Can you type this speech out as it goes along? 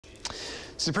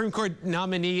Supreme Court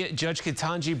nominee Judge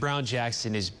Ketanji Brown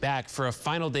Jackson is back for a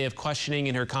final day of questioning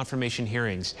in her confirmation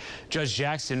hearings. Judge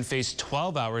Jackson faced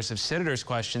 12 hours of senators'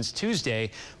 questions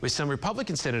Tuesday, with some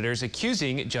Republican senators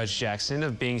accusing Judge Jackson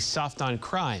of being soft on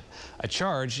crime, a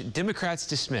charge Democrats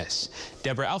dismiss.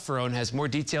 Deborah Alfarone has more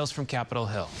details from Capitol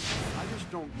Hill.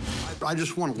 I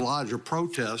just want to lodge a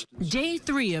protest. Day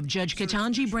 3 of Judge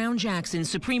Ketanji Brown Jackson's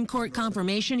Supreme Court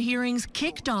confirmation hearings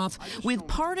kicked off with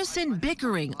partisan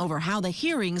bickering over how the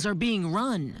hearings are being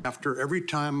run. After every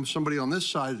time somebody on this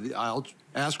side of the aisle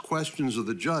asks questions of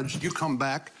the judge, you come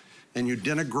back and you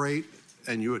denigrate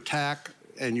and you attack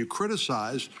and you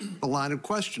criticize the line of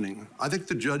questioning. I think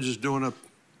the judge is doing a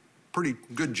pretty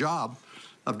good job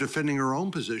of defending her own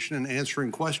position and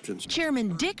answering questions.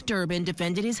 Chairman Dick Durbin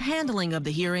defended his handling of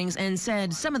the hearings and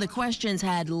said some of the questions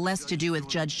had less to do with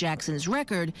Judge Jackson's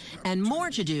record and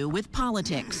more to do with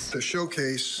politics. To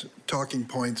showcase talking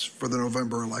points for the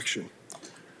November election.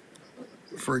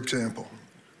 For example,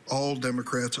 all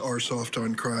Democrats are soft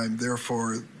on crime,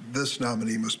 therefore this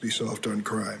nominee must be soft on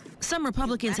crime. Some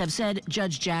Republicans have said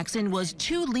Judge Jackson was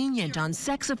too lenient on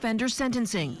sex offender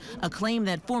sentencing, a claim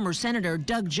that former Senator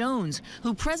Doug Jones,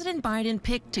 who President Biden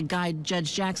picked to guide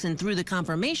Judge Jackson through the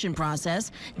confirmation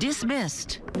process,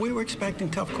 dismissed. We were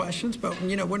expecting tough questions, but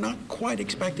we're not quite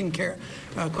expecting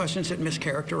questions that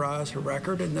mischaracterize her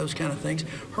record and those kind of things.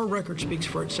 Her record speaks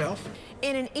for itself.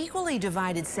 In an equally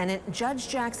divided Senate, Judge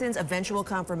Jackson's eventual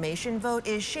confirmation vote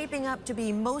is shaping up to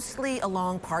be mostly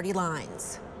along party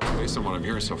lines. Based on what I'm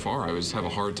hearing so far, I just have a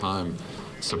hard time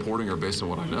supporting her based on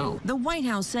what I know. The White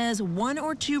House says 1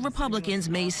 or 2 Republicans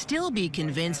may still be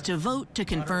convinced to vote to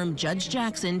confirm Judge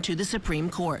Jackson to the Supreme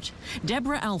Court.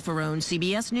 Deborah Alfarone,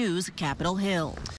 CBS News, Capitol Hill.